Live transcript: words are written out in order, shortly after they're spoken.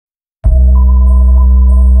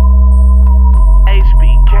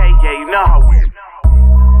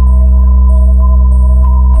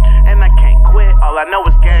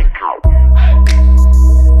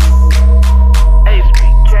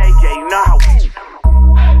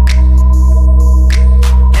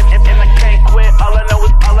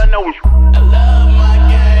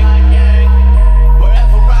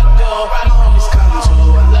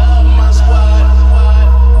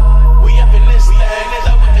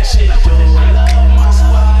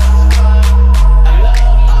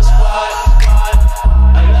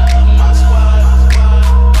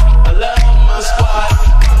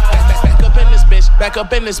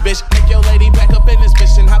up in this bitch. Make your lady back up in this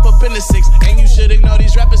bitch and hop up in the 6. And you should ignore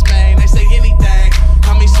these rappers, man. They say anything.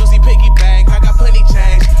 Call me Susie Piggy Bank. I got plenty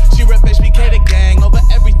change. She rep HBK the gang over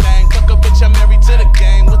everything. Fuck a bitch, I'm married to the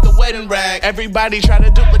game with the wedding rag. Everybody try to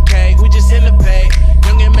duplicate. We just innovate.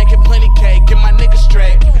 Young and making plenty cake. Get my niggas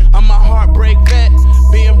straight. I'm a heartbreak vet.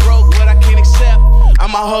 Being broke, what I can't accept.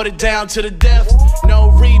 I'ma hold it down to the death. No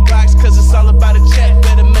Reeboks, cause it's all about a check.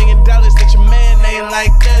 Bet $1 million that your man ain't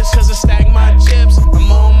like this. Cause I stack my chips,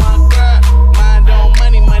 I'm on my grind. Mind on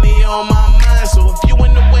money, money on my mind. So if you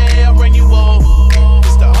in the way, I'll run you over.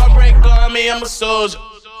 It's the heartbreak army, I'm a soldier.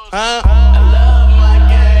 I love my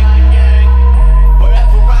gang.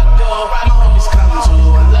 Wherever I go, my homies come too.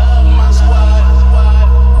 I love my squad.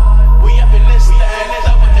 We up in this thing,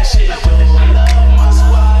 love what that shit do. I love my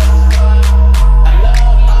squad. I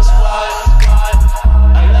love my squad.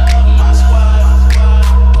 I love my squad.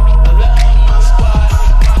 I love my squad.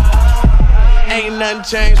 Ain't nothing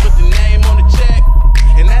changed with the name on the check.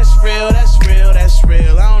 And that's real, that's real, that's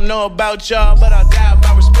real. I don't know about y'all, but I'll die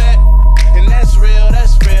about respect. And that's real,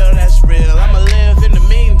 that's real, that's real. I'ma live in the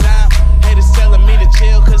meantime. Haters telling me to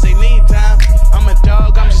chill cause they need time. I'm a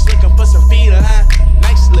dog, I'm just looking for some feline.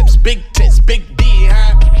 Nice lips, big tits, big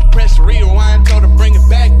behind. Press rewind, told her bring it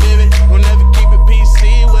back, baby. We'll never keep it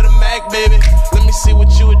PC with a Mac, baby. Let me see what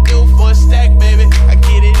you would do for a stack, baby. I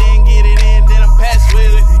get it in, then I'm past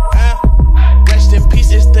with it. Rest in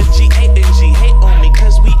peace, it's the G-A-N-G. Hate on me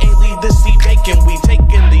cause we ain't leave the sea vacant. We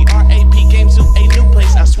taking the RAP game to a new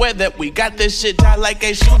place. I swear that we got this shit tied like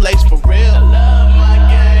a shoelace for real. I love my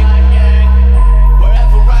gang.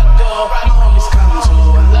 Wherever I go,